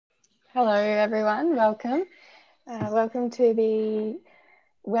Hello everyone, welcome. Welcome to the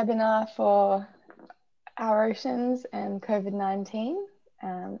webinar for Our Oceans and COVID-19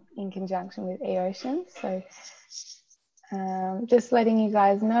 in conjunction with eOceans. So just letting you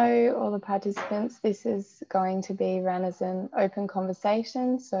guys know, all the participants, this is going to be run as an open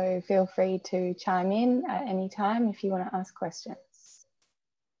conversation, so feel free to chime in at any time if you want to ask questions.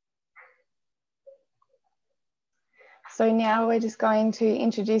 So now we're just going to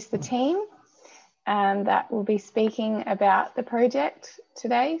introduce the team that will be speaking about the project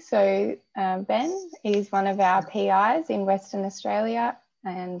today. So Ben is one of our PIs in Western Australia,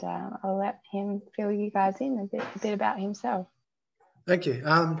 and I'll let him fill you guys in a bit about himself. Thank you.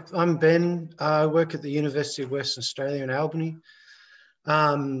 I'm Ben. I work at the University of Western Australia in Albany.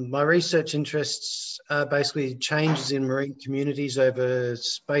 My research interests are basically changes in marine communities over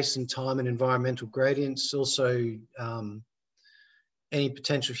space and time and environmental gradients, also any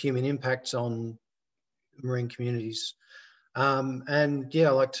potential human impacts on marine communities. And yeah,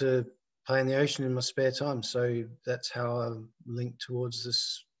 I like to play in the ocean in my spare time. So that's how I'm linked towards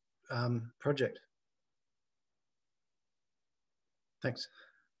this project. Thanks.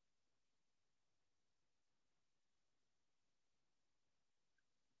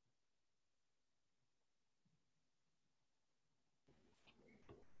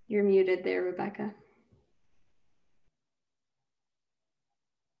 You're muted there, Rebecca.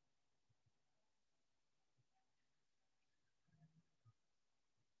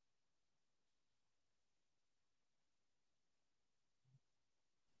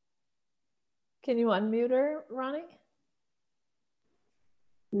 Can you unmute her, Ronnie?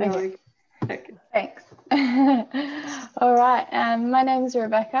 No, okay. Thanks. All right, my name is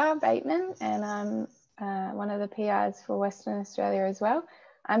Rebecca Bateman, and I'm one of the PIs for Western Australia as well.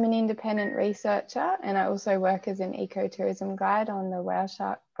 I'm an independent researcher, and I also work as an ecotourism guide on the whale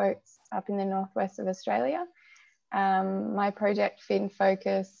shark boats up in the northwest of Australia. My project Fin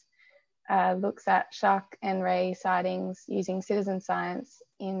Focus looks at shark and ray sightings using citizen science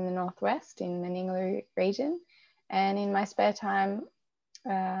in the northwest in the Ningaloo region. And in my spare time,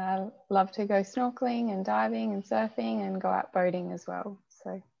 I love to go snorkeling and diving and surfing and go out boating as well.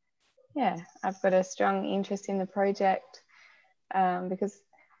 So yeah, I've got a strong interest in the project because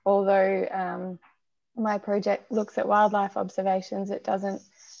although my project looks at wildlife observations, it doesn't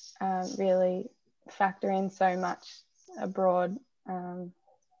really factor in so much a broad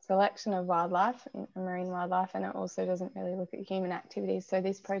selection of wildlife, marine wildlife, and it also doesn't really look at human activities. So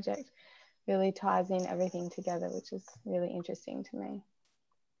this project really ties in everything together, which is really interesting to me.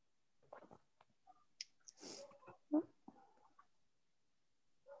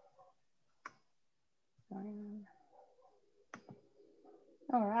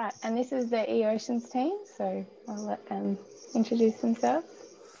 All right, and this is the eOceans team, so I'll let them introduce themselves.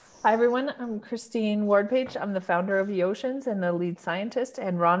 Hi everyone, I'm Christine Wardpage. I'm the founder of eOceans and the lead scientist,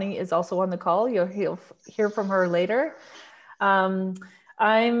 and Ronnie is also on the call. You'll hear from her later. I'm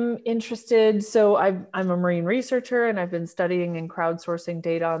interested, so I'm a marine researcher, and I've been studying and crowdsourcing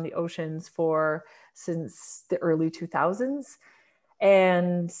data on the oceans since the early 2000s.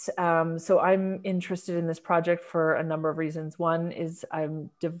 And so I'm interested in this project for a number of reasons. One is I've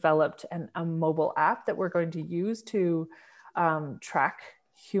developed a mobile app that we're going to use to track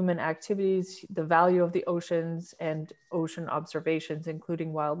human activities, the value of the oceans, and ocean observations,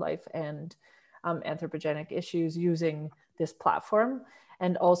 including wildlife and anthropogenic issues, using this platform,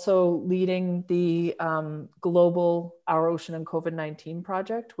 and also leading the global Our Ocean and COVID-19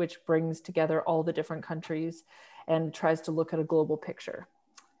 project, which brings together all the different countries and tries to look at a global picture.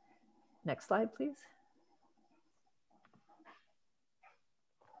 Next slide, please.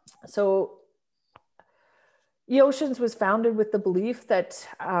 So eOceans was founded with the belief that,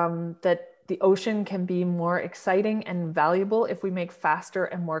 that the ocean can be more exciting and valuable if we make faster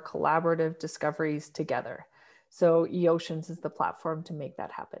and more collaborative discoveries together. So eOceans is the platform to make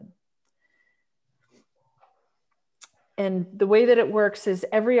that happen. And the way that it works is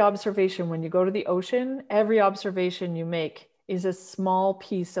every observation, when you go to the ocean, every observation you make is a small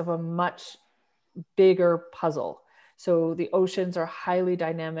piece of a much bigger puzzle. So the oceans are highly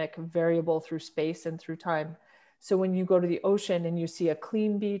dynamic, variable through space and through time. So when you go to the ocean and you see a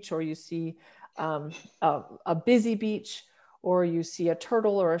clean beach, or you see a busy beach, or you see a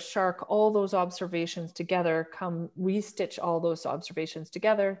turtle or a shark, all those observations together we stitch all those observations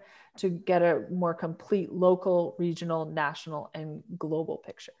together to get a more complete local, regional, national, and global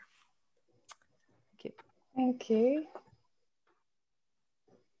picture. Thank you. Thank you.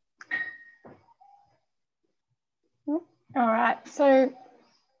 All right, so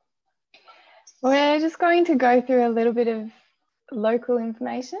we're just going to go through a little bit of local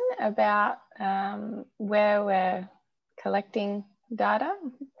information about where we're collecting data,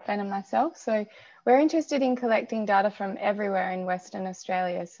 Ben and myself. So we're interested in collecting data from everywhere in Western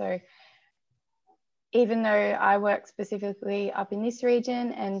Australia. So even though I work specifically up in this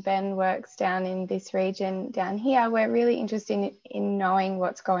region and Ben works down in this region down here, we're really interested in knowing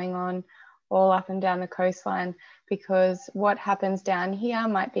what's going on all up and down the coastline, because what happens down here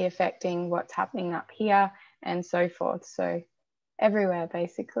might be affecting what's happening up here and so forth. So everywhere,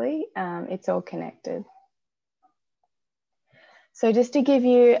 basically, it's all connected. So just to give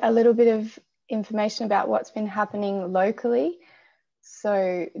you a little bit of information about what's been happening locally.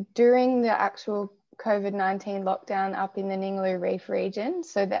 So during the actual COVID-19 lockdown up in the Ningaloo Reef region,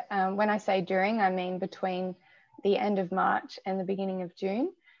 so that when I say during, I mean between the end of March and the beginning of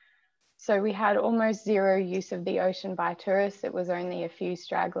June. So we had almost zero use of the ocean by tourists. It was only a few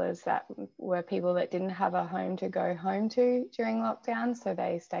stragglers that were people that didn't have a home to go home to during lockdown. So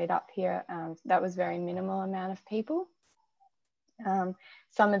they stayed up here. That was very minimal amount of people.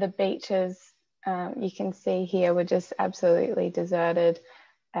 Some of the beaches you can see here were just absolutely deserted,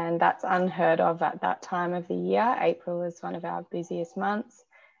 and that's unheard of at that time of the year. April is one of our busiest months,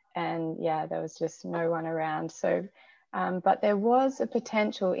 and yeah, there was just no one around. So but there was a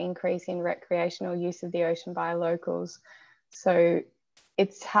potential increase in recreational use of the ocean by locals. So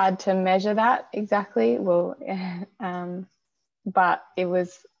it's hard to measure that exactly. Well, but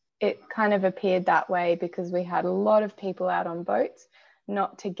it kind of appeared that way because we had a lot of people out on boats,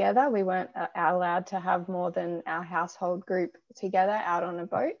 not together. We weren't allowed to have more than our household group together out on a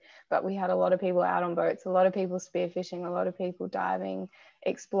boat, but we had a lot of people out on boats, a lot of people spearfishing, a lot of people diving,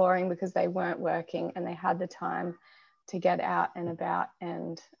 exploring, because they weren't working and they had the time to get out and about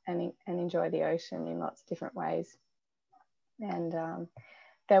and enjoy the ocean in lots of different ways. And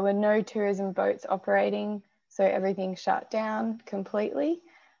there were no tourism boats operating, so everything shut down completely.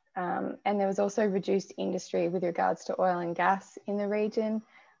 And there was also reduced industry with regards to oil and gas in the region,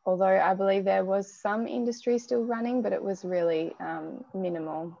 although I believe there was some industry still running, but it was really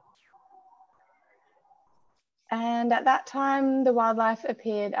minimal. And at that time, the wildlife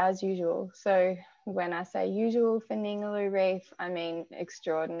appeared as usual. So when I say usual for Ningaloo Reef, I mean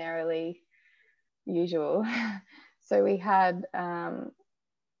extraordinarily usual. So we had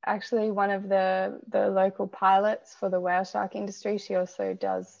actually one of the local pilots for the whale shark industry. She also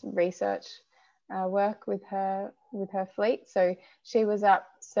does research work with her fleet. So she was up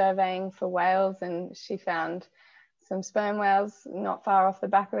surveying for whales, and she found some sperm whales not far off the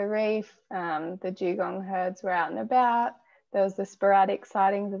back of the reef. The dugong herds were out and about. There was the sporadic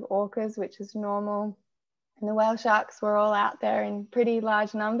sightings of orcas, which is normal. And the whale sharks were all out there in pretty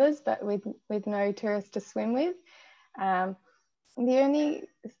large numbers, but with no tourists to swim with. The only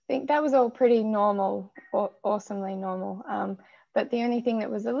thing that was all pretty normal, awesomely normal. But the only thing that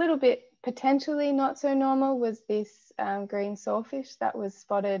was a little bit potentially not so normal was this green sawfish that was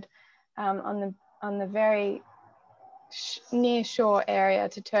spotted on the very near shore area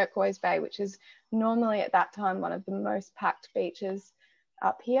to Turquoise Bay, which is normally at that time one of the most packed beaches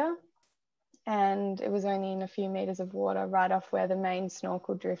up here. And it was only in a few meters of water right off where the main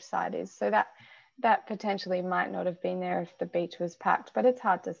snorkel drift site is. So that potentially might not have been there if the beach was packed, but it's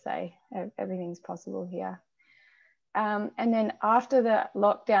hard to say. Everything's possible here. And then after the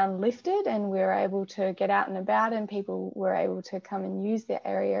lockdown lifted and we were able to get out and about and people were able to come and use the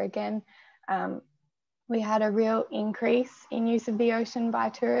area again, we had a real increase in use of the ocean by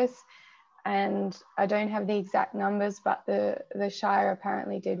tourists. And I don't have the exact numbers, but the Shire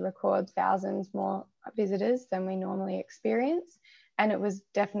apparently did record thousands more visitors than we normally experience. And it was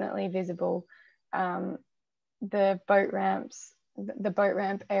definitely visible. The boat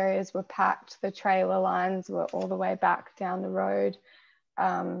ramp areas were packed. The trailer lines were all the way back down the road.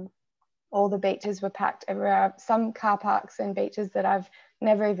 All the beaches were packed everywhere. Some car parks and beaches that I've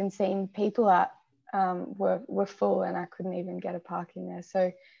never even seen people at were full, and I couldn't even get a park in there.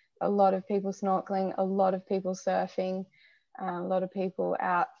 So a lot of people snorkeling, a lot of people surfing, a lot of people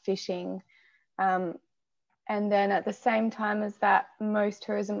out fishing. And then at the same time as that, most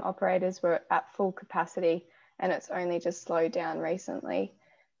tourism operators were at full capacity, and it's only just slowed down recently.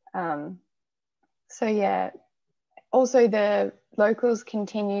 So yeah, also the locals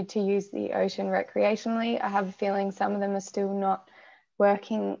continued to use the ocean recreationally. I have a feeling some of them are still not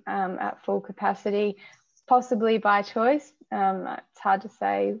working at full capacity, possibly by choice. It's hard to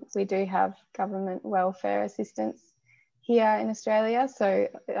say. We do have government welfare assistance here in Australia, so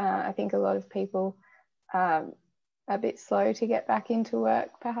I think a lot of people are a bit slow to get back into work,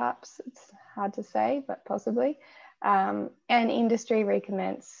 perhaps. It's hard to say, but possibly. And industry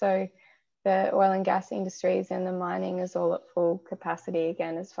recommenced. So the oil and gas industries and the mining is all at full capacity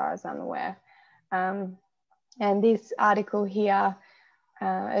again, as far as I'm aware. And this article here,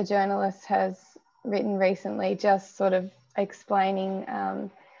 a journalist has written recently, just sort of explaining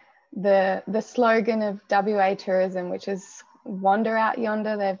the slogan of WA tourism, which is wander out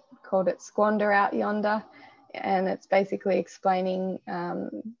yonder. They've called it squander out yonder. And it's basically explaining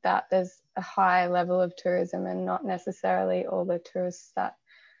that there's a high level of tourism and not necessarily all the tourists that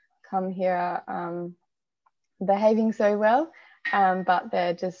come here are behaving so well, but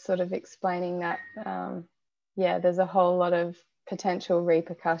they're just sort of explaining that, yeah, there's a whole lot of potential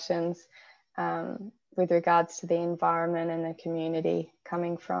repercussions with regards to the environment and the community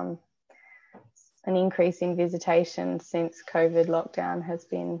coming from an increase in visitation since COVID lockdown has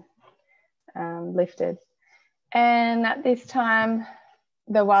been lifted. And at this time,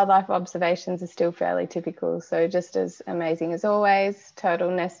 the wildlife observations are still fairly typical. So just as amazing as always,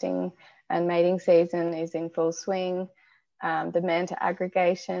 turtle nesting and mating season is in full swing. The manta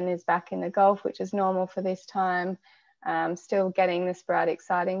aggregation is back in the Gulf, which is normal for this time. Still getting the sporadic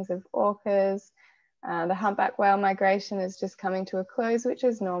sightings of orcas. The humpback whale migration is just coming to a close, which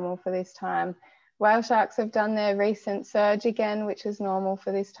is normal for this time. Whale sharks have done their recent surge again, which is normal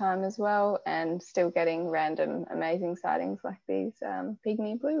for this time as well, and still getting random amazing sightings like these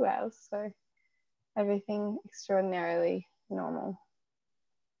pygmy blue whales. So everything extraordinarily normal.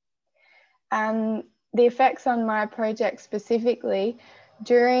 The effects on my project specifically,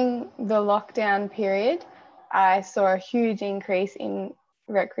 during the lockdown period, I saw a huge increase in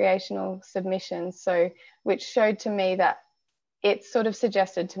recreational submissions, so which showed to me that it sort of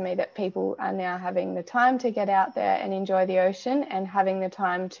suggested to me that people are now having the time to get out there and enjoy the ocean and having the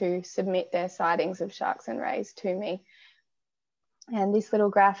time to submit their sightings of sharks and rays to me. And this little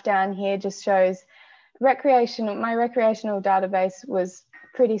graph down here just shows my recreational database was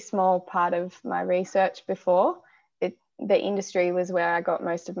a pretty small part of my research before. The industry was where I got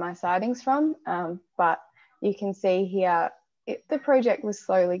most of my sightings from, but you can see here the project was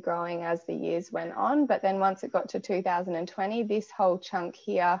slowly growing as the years went on, but then once it got to 2020, this whole chunk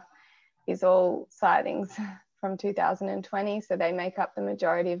here is all sightings from 2020. So they make up the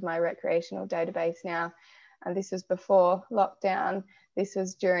majority of my recreational database now. And this was before lockdown. This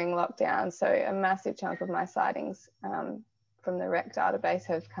was during lockdown. So a massive chunk of my sightings from the rec database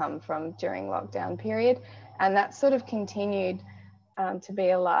have come from during lockdown period. And that sort of continued to be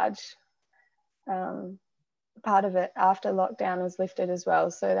a large part of it after lockdown was lifted as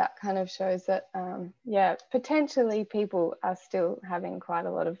well. So that kind of shows that, yeah, potentially people are still having quite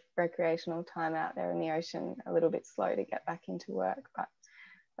a lot of recreational time out there in the ocean, a little bit slow to get back into work, but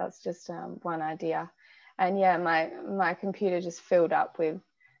that's just one idea. And yeah, my computer just filled up with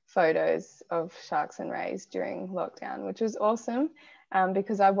photos of sharks and rays during lockdown, which was awesome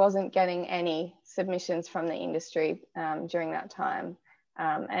because I wasn't getting any submissions from the industry during that time.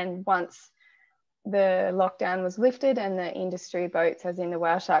 And once the lockdown was lifted and the industry boats, as in the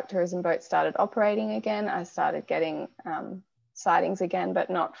whale shark tourism boats, started operating again, I started getting sightings again,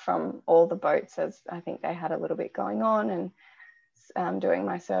 but not from all the boats, as I think they had a little bit going on, and doing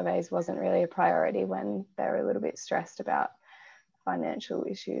my surveys wasn't really a priority when they were a little bit stressed about financial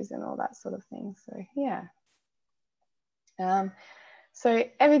issues and all that sort of thing. So yeah. So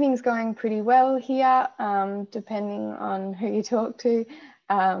everything's going pretty well here, depending on who you talk to.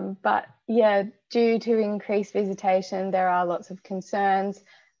 But yeah, due to increased visitation, there are lots of concerns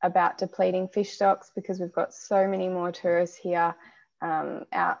about depleting fish stocks because we've got so many more tourists here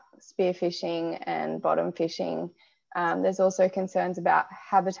out spearfishing and bottom fishing. There's also concerns about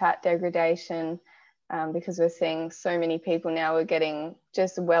habitat degradation because we're seeing so many people now. We're getting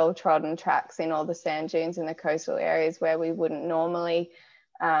just well-trodden tracks in all the sand dunes in the coastal areas where we wouldn't normally.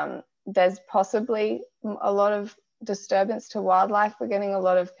 There's possibly a lot of disturbance to wildlife. We're getting a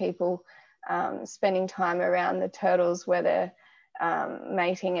lot of people spending time around the turtles where they're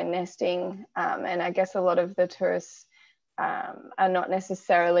mating and nesting, and I guess a lot of the tourists are not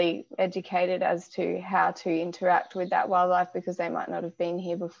necessarily educated as to how to interact with that wildlife because they might not have been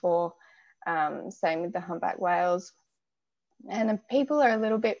here before. Same with the humpback whales. And people are a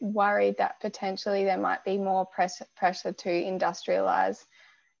little bit worried that potentially there might be more pressure to industrialise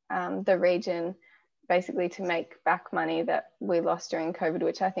the region, basically to make back money that we lost during COVID,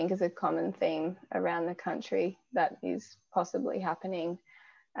 which I think is a common theme around the country that is possibly happening.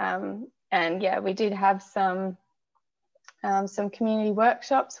 And yeah, we did have some community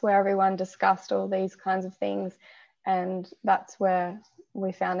workshops where everyone discussed all these kinds of things, and that's where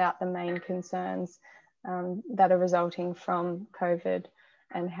we found out the main concerns that are resulting from COVID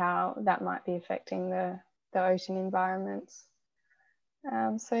and how that might be affecting the ocean environments.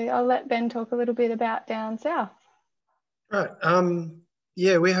 So I'll let Ben talk a little bit about down south. Right.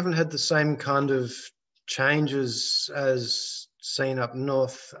 Yeah, we haven't had the same kind of changes as seen up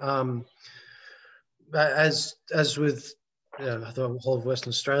north. As with the whole of Western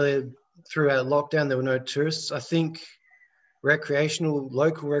Australia, throughout lockdown, there were no tourists. I think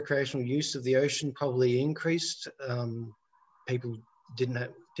local recreational use of the ocean probably increased. People didn't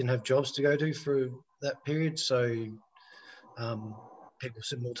have jobs to go to for that period, so people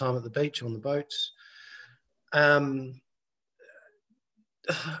spent more time at the beach on the boats.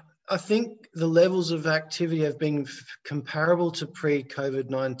 I think the levels of activity have been comparable to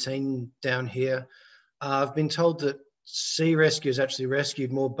pre-COVID-19 down here. I've been told that Sea Rescue has actually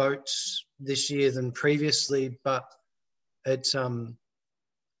rescued more boats this year than previously, but it's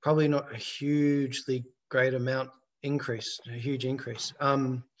probably not a hugely great amount increase, a huge increase.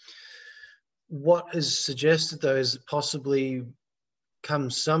 What is suggested though is that possibly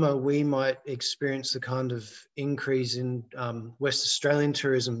come summer, we might experience the kind of increase in West Australian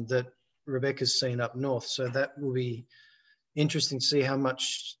tourism that Rebecca's seen up north. So that will be interesting to see how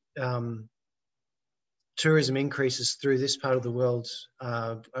much tourism increases through this part of the world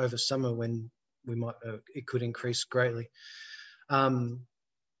over summer, when it could increase greatly.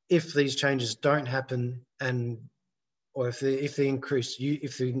 If these changes don't happen, or if the increased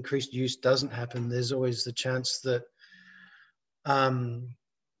use doesn't happen, there's always the chance that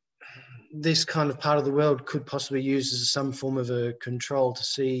this kind of part of the world could possibly use as some form of a control to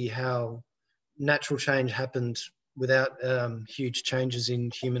see how natural change happened without huge changes in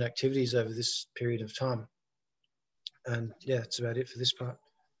human activities over this period of time. And yeah, that's about it for this part.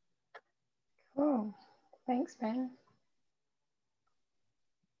 Cool. Thanks, Ben.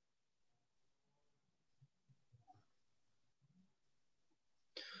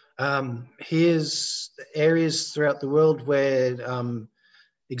 Here's areas throughout the world where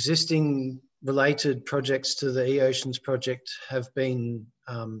existing related projects to the eOceans project have been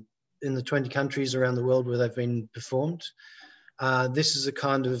in the 20 countries around the world where they've been performed. This is a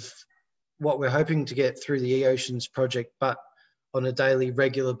kind of what we're hoping to get through the eOceans project, but on a daily,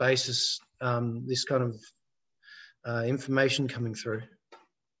 regular basis, this kind of information coming through.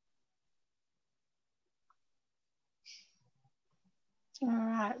 All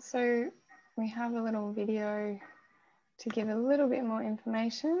right, so we have a little video to give a little bit more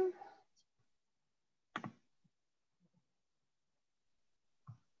information.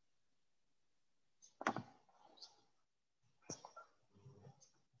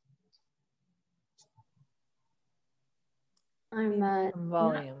 I'm volume.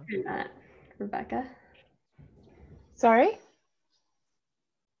 not hearing that, Rebecca. Sorry?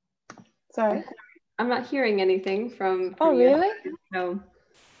 I'm not hearing anything from Oh, you. really? So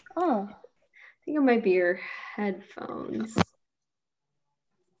Oh. I think it might be your headphones.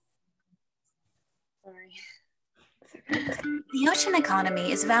 Sorry. The ocean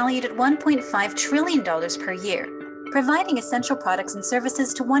economy is valued at $1.5 trillion per year, providing essential products and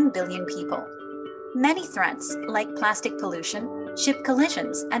services to 1 billion people. Many threats, like plastic pollution, ship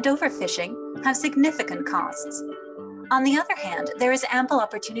collisions, and overfishing, have significant costs. On the other hand, there is ample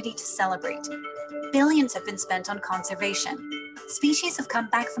opportunity to celebrate. Billions have been spent on conservation. Species have come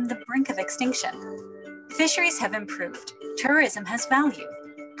back from the brink of extinction. Fisheries have improved. Tourism has value.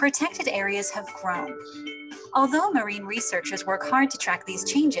 Protected areas have grown. Although marine researchers work hard to track these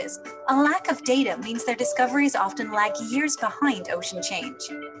changes, a lack of data means their discoveries often lag years behind ocean change.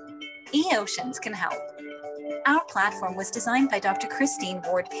 eOceans can help. Our platform was designed by Dr. Christine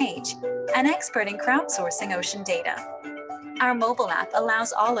Ward-Page, an expert in crowdsourcing ocean data. Our mobile app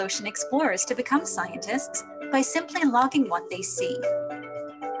allows all ocean explorers to become scientists by simply logging what they see.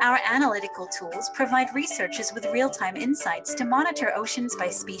 Our analytical tools provide researchers with real-time insights to monitor oceans by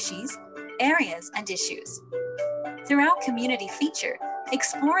species, areas, and issues. Through our community feature,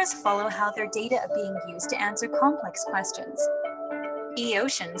 explorers follow how their data are being used to answer complex questions.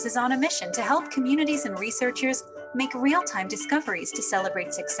 eOceans is on a mission to help communities and researchers make real-time discoveries to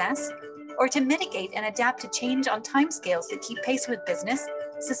celebrate success, or to mitigate and adapt to change on timescales that keep pace with business,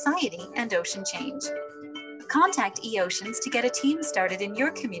 society, and ocean change. Contact eOceans to get a team started in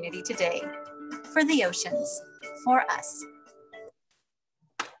your community today. For the oceans, for us.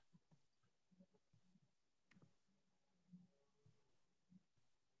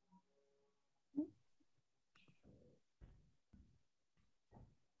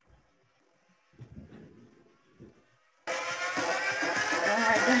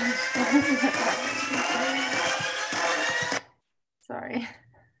 Sorry.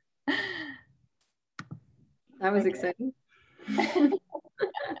 That was exciting.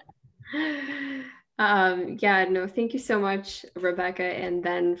 Yeah, no, thank you so much, Rebecca, and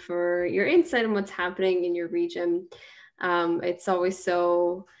Ben, for your insight on what's happening in your region. It's always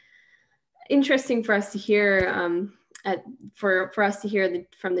so interesting for us to hear, for us to hear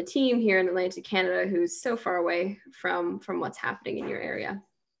from the team here in Atlantic Canada, who's so far away from what's happening in your area.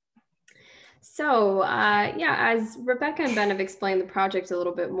 So yeah, as Rebecca and Ben have explained the project a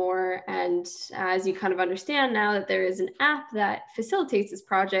little bit more, and as you kind of understand now that there is an app that facilitates this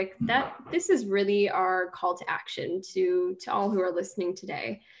project, that this is really our call to action to all who are listening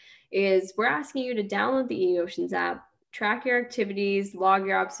today, is we're asking you to download the eOceans app, track your activities, log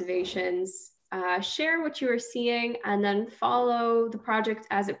your observations, share what you are seeing, and then follow the project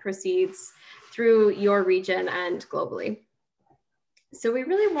as it proceeds through your region and globally. So we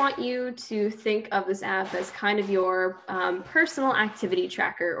really want you to think of this app as kind of your personal activity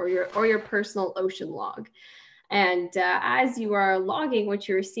tracker, or your personal ocean log. And as you are logging what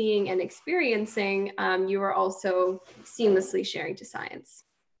you're seeing and experiencing, you are also seamlessly sharing to science.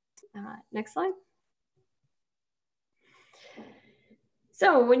 Next slide.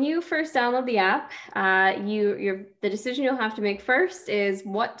 So when you first download the app, the decision you'll have to make first is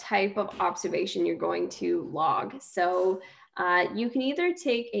what type of observation you're going to log. So you can either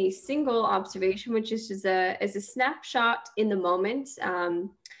take a single observation, which is just a snapshot in the moment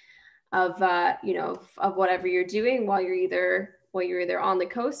of whatever you're doing while you're either on the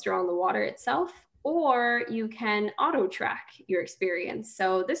coast or on the water itself, or you can auto track your experience.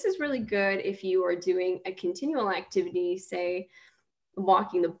 So this is really good if you are doing a continual activity, say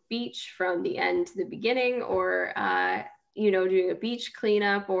walking the beach from the end to the beginning, or doing a beach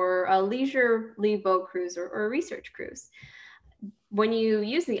cleanup, or a leisurely boat cruise, or a research cruise. When you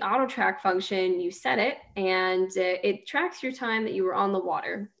use the auto track function, you set it and it tracks your time that you were on the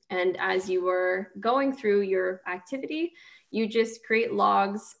water. And as you were going through your activity, you just create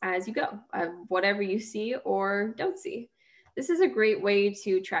logs as you go of whatever you see or don't see. This is a great way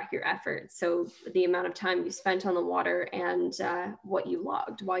to track your efforts. So the amount of time you spent on the water and what you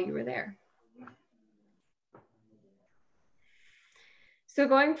logged while you were there. So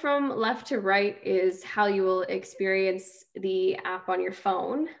going from left to right is how you will experience the app on your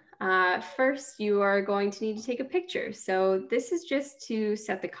phone. First, you are going to need to take a picture. So this is just to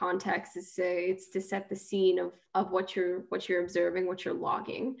set the context. It's to set the scene of what you're observing, what you're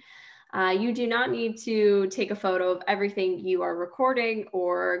logging. You do not need to take a photo of everything you are recording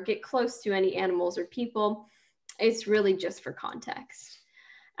or get close to any animals or people. It's really just for context.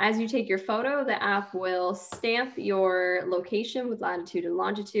 As you take your photo, the app will stamp your location with latitude and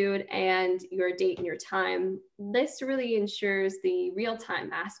longitude and your date and your time. This really ensures the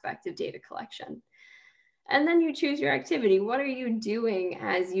real-time aspect of data collection. And then you choose your activity. What are you doing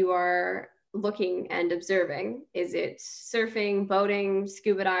as you are looking and observing? Is it surfing, boating,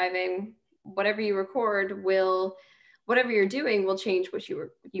 scuba diving? Whatever you record whatever you're doing will change what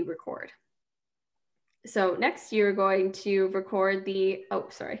you record. So next you're going to record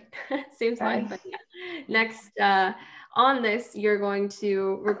same slide, but yeah. Next on this, you're going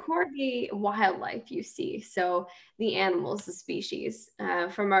to record the wildlife you see. So the animals, the species.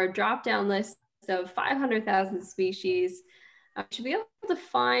 From our drop-down list of 500,000 species, you should be able to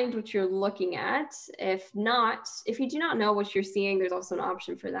find what you're looking at. If you do not know what you're seeing, there's also an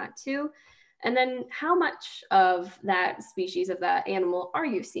option for that too. And then how much of that species, of that animal, are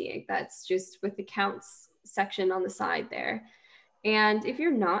you seeing? That's just with the counts section on the side there. And if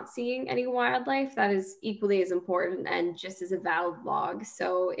you're not seeing any wildlife, that is equally as important and just as a valid log.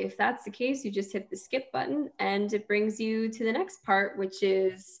 So if that's the case, you just hit the skip button and it brings you to the next part, which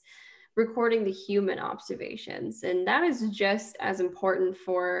is recording the human observations. And that is just as important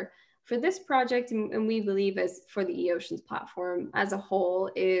for this project, and we believe as for the eOceans platform as a whole,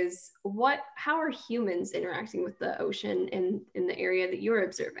 is how are humans interacting with the ocean in the area that you're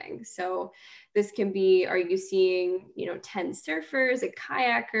observing? So this can be, are you seeing 10 surfers, a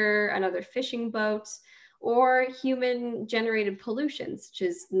kayaker, another fishing boat, or human generated pollution such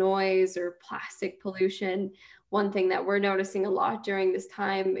as noise or plastic pollution? One thing that we're noticing a lot during this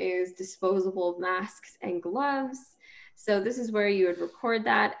time is disposable masks and gloves. So this is where you would record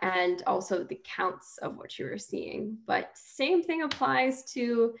that, and also the counts of what you are seeing. But same thing applies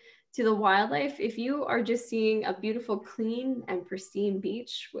to the wildlife. If you are just seeing a beautiful, clean and pristine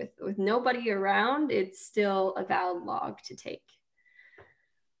beach with nobody around, it's still a valid log to take.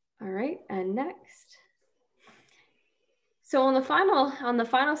 All right, and next. So on the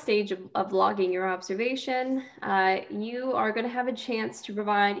final stage of logging your observation, you are going to have a chance to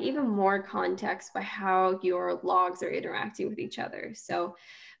provide even more context by how your logs are interacting with each other. So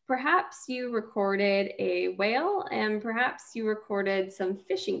perhaps you recorded a whale and perhaps you recorded some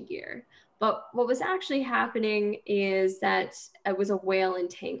fishing gear. But what was actually happening is that it was a whale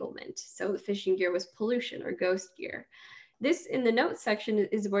entanglement. So the fishing gear was pollution or ghost gear. This in the notes section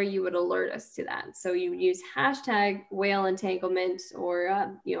is where you would alert us to that. So you would use hashtag whale entanglement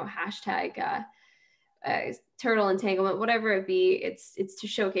or hashtag turtle entanglement, whatever it be. It's to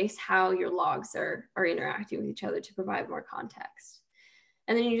showcase how your logs are interacting with each other to provide more context.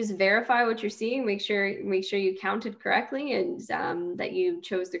 And then you just verify what you're seeing, make sure you counted correctly and that you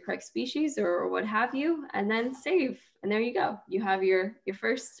chose the correct species or what have you, and then save. And there you go. You have your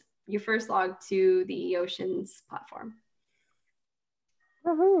first log to the eOceans platform.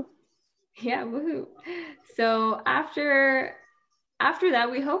 Woohoo. Yeah, woohoo. So after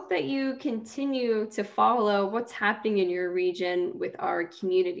that, we hope that you continue to follow what's happening in your region with our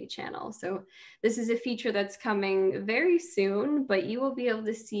community channel. So this is a feature that's coming very soon, but you will be able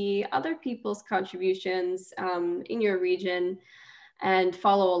to see other people's contributions in your region and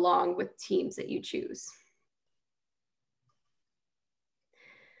follow along with teams that you choose.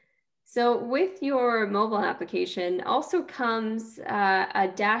 So with your mobile application also comes a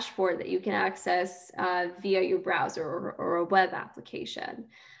dashboard that you can access via your browser or a web application.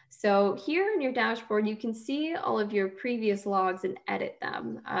 So here in your dashboard, you can see all of your previous logs and edit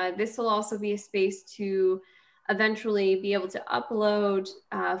them. This will also be a space to eventually be able to upload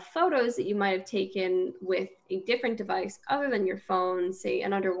photos that you might have taken with a different device other than your phone, say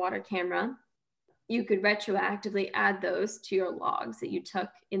an underwater camera. You could retroactively add those to your logs that you took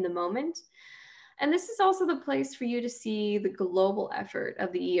in the moment. And this is also the place for you to see the global effort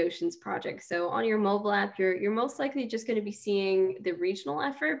of the eOceans project. So on your mobile app, you're most likely just going to be seeing the regional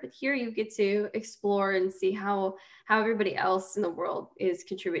effort, but here you get to explore and see how everybody else in the world is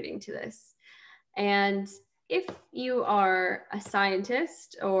contributing to this. And if you are a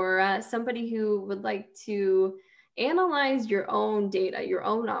scientist or somebody who would like to analyze your own data, your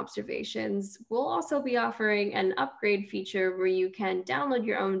own observations, we'll also be offering an upgrade feature where you can download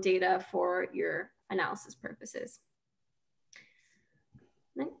your own data for your analysis purposes.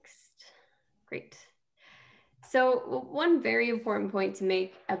 Next, great. So one very important point to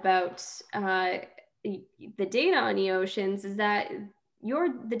make about the data on eOceans is that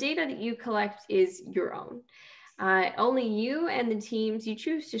the data that you collect is your own. Only you and the teams you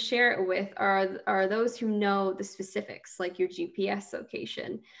choose to share it with are those who know the specifics, like your GPS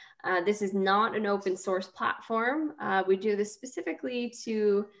location. This is not an open source platform. We do this specifically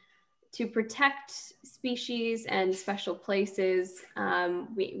to protect species and special places.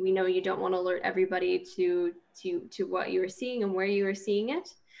 We know you don't want to alert everybody to what you are seeing and where you are seeing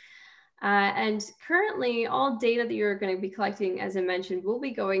it. And currently, all data that you're going to be collecting, as I mentioned, will be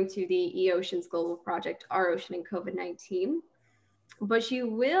going to the eOceans Global Project, Our Ocean and COVID-19. But you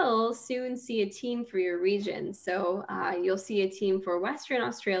will soon see a team for your region. So you'll see a team for Western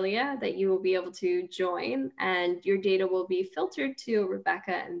Australia that you will be able to join, and your data will be filtered to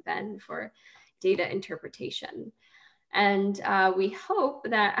Rebecca and Ben for data interpretation. And we hope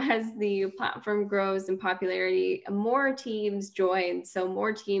that as the platform grows in popularity, more teams join. So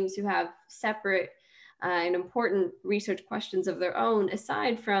more teams who have separate and important research questions of their own,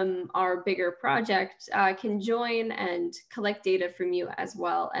 aside from our bigger project, can join and collect data from you as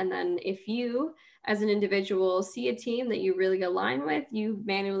well. And then if you, as an individual, see a team that you really align with, you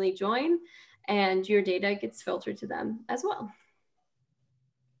manually join and your data gets filtered to them as well.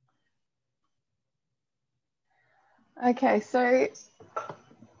 Okay, so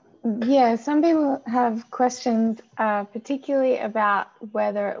yeah, some people have questions particularly about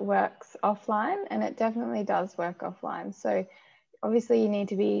whether it works offline, and it definitely does work offline. So obviously you need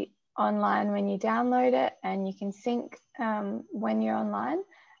to be online when you download it, and you can sync when you're online,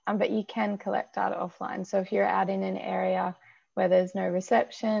 but you can collect data offline. So if you're out in an area where there's no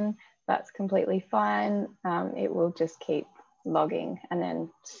reception, that's completely fine. It will just keep logging and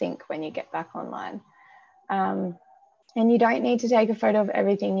then sync when you get back online. And you don't need to take a photo of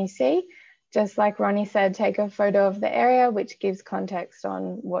everything you see. Just like Ronnie said, take a photo of the area, which gives context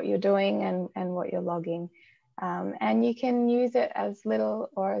on what you're doing and what you're logging. And you can use it as little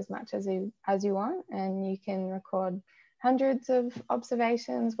or as much as you want, and you can record hundreds of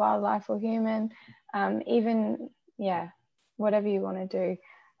observations, wildlife or human, even, yeah, whatever you want to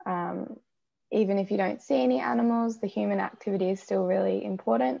do. Even if you don't see any animals, the human activity is still really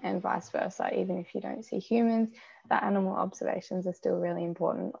important, and vice versa. Even if you don't see humans, the animal observations are still really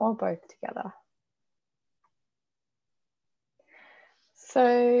important, or both together. So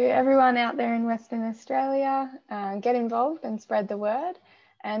everyone out there in Western Australia, get involved and spread the word.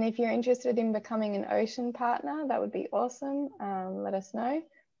 And if you're interested in becoming an ocean partner, that would be awesome. Let us know.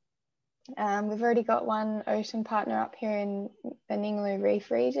 We've already got one ocean partner up here in the Ningaloo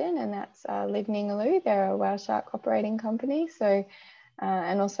Reef region, and that's Live Ningaloo. They're a whale shark operating company, so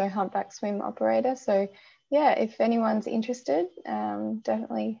and also humpback swim operator. So yeah, if anyone's interested,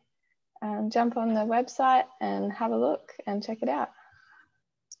 definitely jump on the website and have a look and check it out.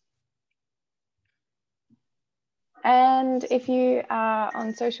 And if you are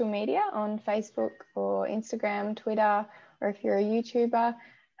on social media, on Facebook or Instagram, Twitter, or if you're a YouTuber,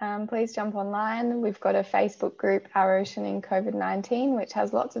 please jump online. We've got a Facebook group, Our Ocean in COVID-19, which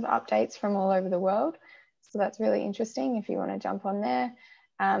has lots of updates from all over the world. So that's really interesting if you want to jump on there,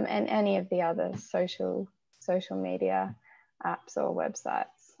 and any of the other social media apps or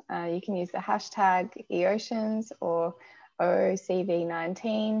websites. You can use the hashtag eOceans or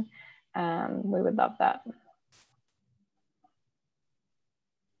OOCV19. We would love that.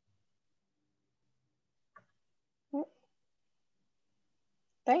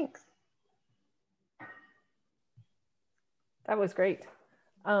 Thanks. That was great.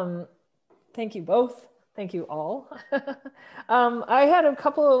 Thank you both. Thank you all. I had a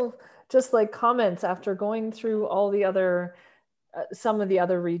couple of just like comments after going through all the other, some of the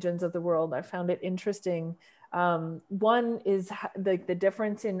other regions of the world. I found it interesting. One is the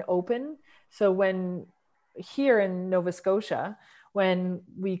difference in open. So when here in Nova Scotia, when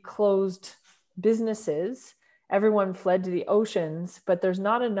we closed businesses, everyone fled to the oceans, but there's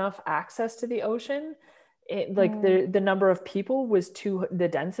not enough access to the ocean. The number of people the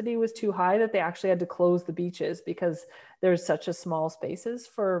density was too high that they actually had to close the beaches because there's such a small spaces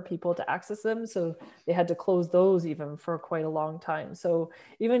for people to access them. So they had to close those even for quite a long time. So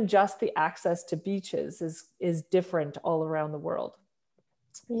even just the access to beaches is different all around the world.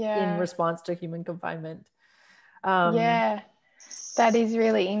 In response to human confinement. Yeah. That is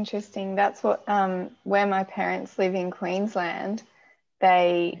really interesting. That's what where my parents live in Queensland,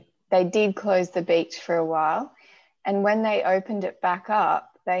 they did close the beach for a while, and when they opened it back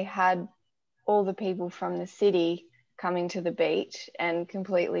up, they had all the people from the city coming to the beach and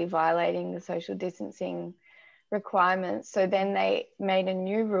completely violating the social distancing requirements. So then they made a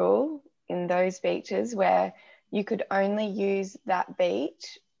new rule in those beaches where you could only use that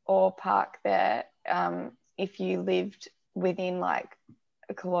beach or park there if you lived within like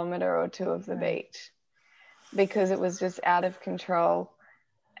a kilometre or two of the beach, because it was just out of control.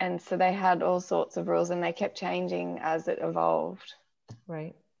 And so they had all sorts of rules and they kept changing as it evolved.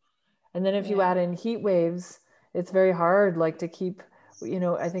 Right. And then if you add in heat waves, it's very hard like to keep,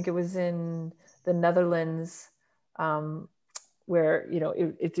 I think it was in the Netherlands where,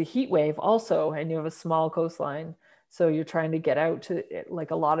 it's a heat wave also, and you have a small coastline. So you're trying to get out to it,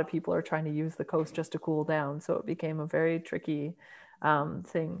 like a lot of people are trying to use the coast just to cool down. So it became a very tricky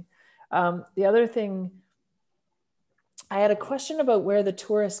thing. The other thing, I had a question about where the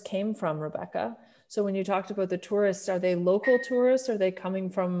tourists came from, Rebecca. So when you talked about the tourists, are they local tourists? Are they coming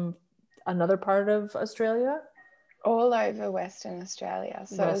from another part of Australia? All over Western Australia.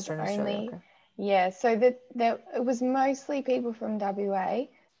 So Western it was Australia, only, okay. So it was mostly people from WA,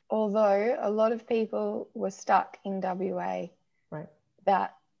 although a lot of people were stuck in WA, right,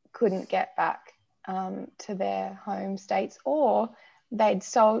 that couldn't get back to their home states, or they'd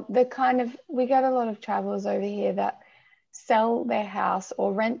sold we get a lot of travelers over here that sell their house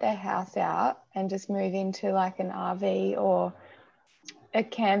or rent their house out and just move into like an RV or a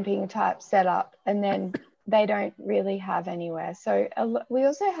camping type setup, and then they don't really have anywhere. So we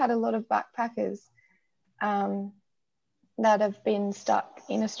also had a lot of backpackers that have been stuck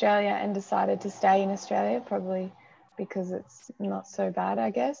in Australia and decided to stay in Australia, probably because it's not so bad,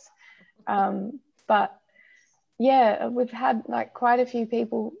 I guess. But yeah, we've had like quite a few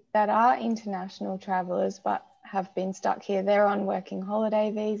people that are international travelers but have been stuck here. They're on working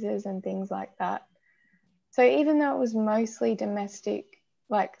holiday visas and things like that. So even though it was mostly domestic,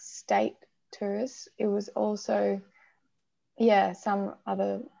 like state tourists, it was also, some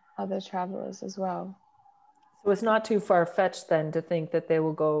other travelers as well. So it's not too far-fetched then to think that they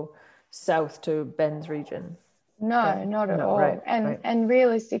will go south to Ben's region. No, not at all. Right, and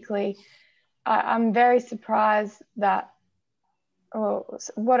realistically, I'm very surprised that,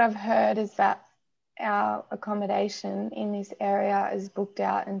 what I've heard is that our accommodation in this area is booked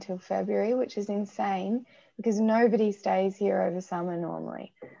out until February, which is insane because nobody stays here over summer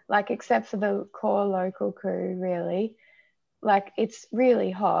normally, like except for the core local crew, really. Like it's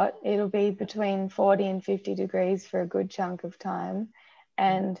really hot. It'll be between 40 and 50 degrees for a good chunk of time.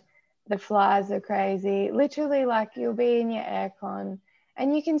 And the flies are crazy. Literally, like you'll be in your aircon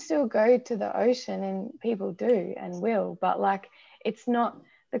and you can still go to the ocean, and people do and will, but like it's not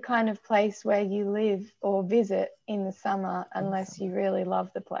the kind of place where you live or visit in the summer unless you really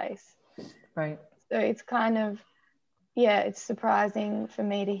love the place. Right. So it's kind of, yeah, it's surprising for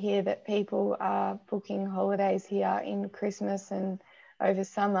me to hear that people are booking holidays here in Christmas and over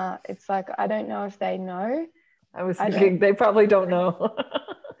summer. It's like, I don't know if they know. I was thinking they probably don't know.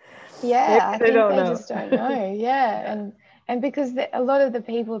 Yeah, I think they know. just don't know. Yeah. And because a lot of the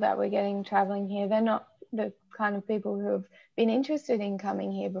people that we're getting traveling here, they're not the kind of people who have been interested in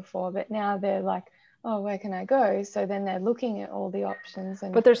coming here before, but now they're like, oh, where can I go? So then they're looking at all the options.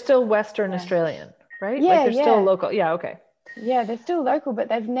 But they're still Western Australian, right? Yeah, like they're still local. Yeah, okay. Yeah, they're still local, but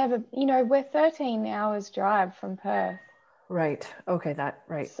they've never, we're 13 hours drive from Perth. Right. Okay,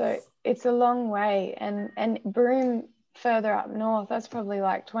 right. So it's a long way. And Broome further up north, that's probably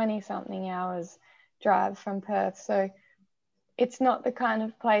like 20 something hours drive from Perth. So it's not the kind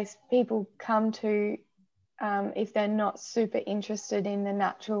of place people come to if they're not super interested in the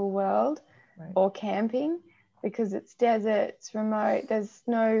natural world or camping, because it's desert, it's remote, there's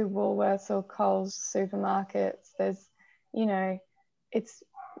no Woolworths or Coles supermarkets, there's, it's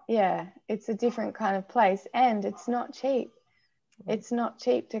a different kind of place, and it's not cheap. It's not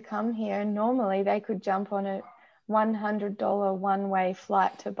cheap to come here. Normally they could jump on a $100 one-way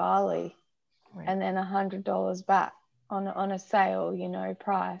flight to Bali and then $100 back on a sale,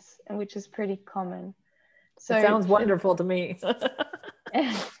 price, and which is pretty common. So it sounds wonderful to me.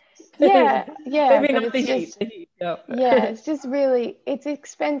 yeah, maybe but not the heat. No. Yeah, it's just really, it's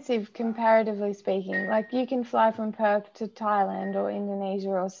expensive comparatively speaking. Like you can fly from Perth to Thailand or Indonesia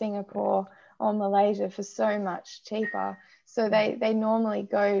or Singapore or Malaysia for so much cheaper. So they normally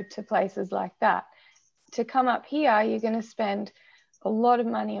go to places like that. To come up here, you're going to spend a lot of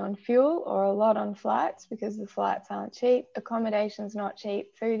money on fuel or a lot on flights, because the flights aren't cheap, accommodation's not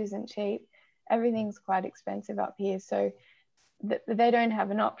cheap, food isn't cheap, everything's quite expensive up here. So they don't have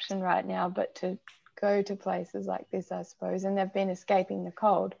an option right now but to go to places like this, I suppose, and they've been escaping the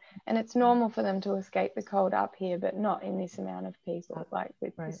cold, and it's normal for them to escape the cold up here, but not in this amount of people, like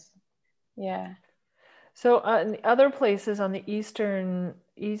with this. Yeah. So in other places on the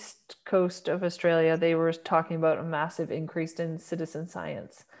east coast of Australia, they were talking about a massive increase in citizen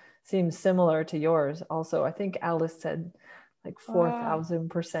science. Seems similar to yours also. I think Alice said like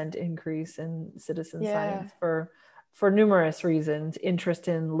 4,000% increase in citizen science for numerous reasons: interest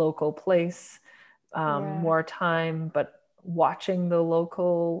in local place, more time, but watching the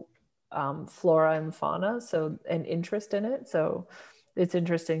local flora and fauna, so an interest in it. So it's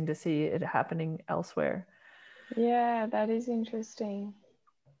interesting to see it happening elsewhere. Yeah, that is interesting.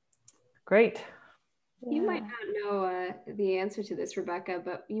 Great. You might not know the answer to this, Rebecca,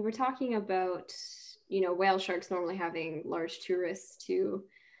 but you were talking about, whale sharks normally having large tourists to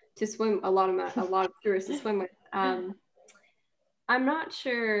swim, a lot of tourists to swim with. I'm not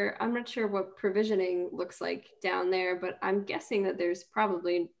sure what provisioning looks like down there, but I'm guessing that there's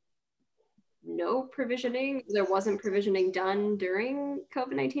probably no provisioning. There wasn't provisioning done during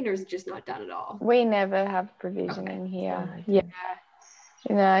COVID-19, or is it just not done at all? We never have provisioning here. Yeah.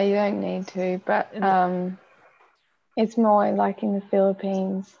 You don't need to, but it's more like in the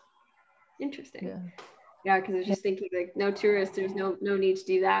Philippines. Interesting. Yeah, because I was just thinking, like, no tourists, there's no need to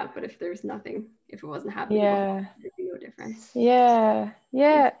do that. But if there's nothing, if it wasn't happening, there'd be no difference. Yeah.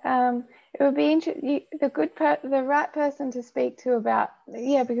 It would be interesting. The right person to speak to about,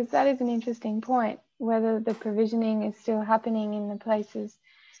 because that is an interesting point. Whether the provisioning is still happening in the places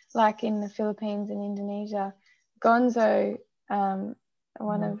like in the Philippines and Indonesia. Gonzo,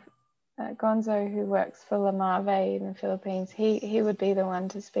 Gonzo, who works for La Mave in the Philippines, he would be the one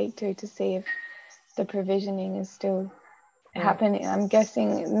to speak to see if the provisioning is still happening. I'm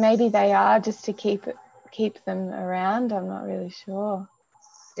guessing maybe they are, just to keep them around. I'm not really sure.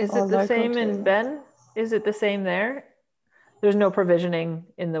 Is it the same in Ben? Is it the same there? There's no provisioning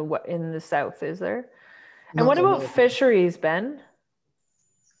in the south, is there? And what about fisheries, Ben?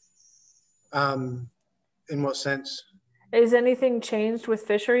 In what sense? Is anything changed with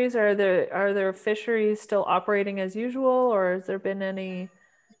fisheries? Are there fisheries still operating as usual, or has there been any?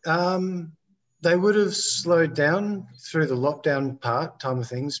 They would have slowed down through the lockdown time of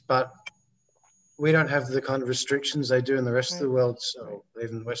things, but we don't have the kind of restrictions they do in the rest of the world, so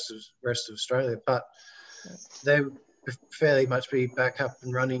even the rest of Australia. But they fairly much be back up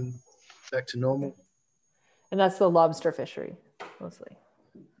and running, back to normal. And that's the lobster fishery, mostly.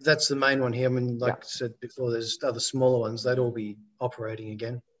 That's the main one here. I mean, like I said before, there's other smaller ones. They'd all be operating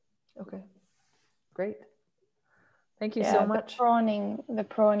again. Okay, great. Thank you so much. The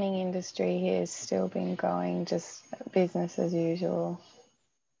prawning industry here has still been going, just business as usual.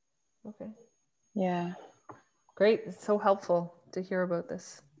 Okay. Yeah. Great. It's so helpful to hear about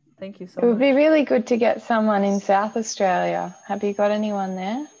this. Thank you so much. It would be really good to get someone in South Australia. Have you got anyone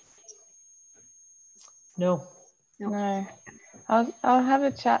there? No. No. I'll have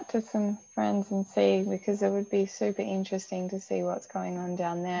a chat to some friends and see, because it would be super interesting to see what's going on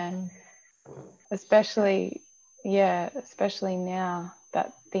down there. Especially now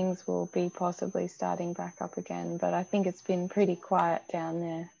that things will be possibly starting back up again. But I think it's been pretty quiet down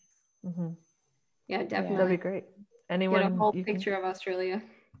there. Yeah, definitely. That'd be great. Anyone get a whole picture of Australia.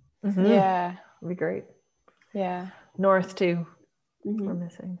 Yeah. That'd be great. Yeah. North too. We're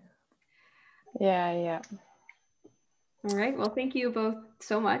missing. Yeah. All right. Well, thank you both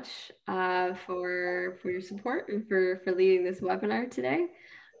so much for your support and for leading this webinar today.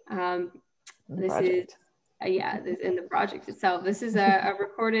 This is in the project itself. This is a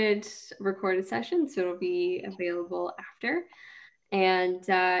recorded session, so it'll be available after. And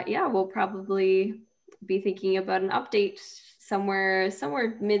we'll probably be thinking about an update somewhere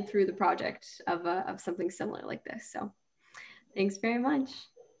mid through the project of something similar like this. So thanks very much.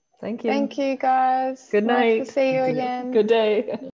 Thank you. Thank you, guys. Good night. Nice to see you again. Good day.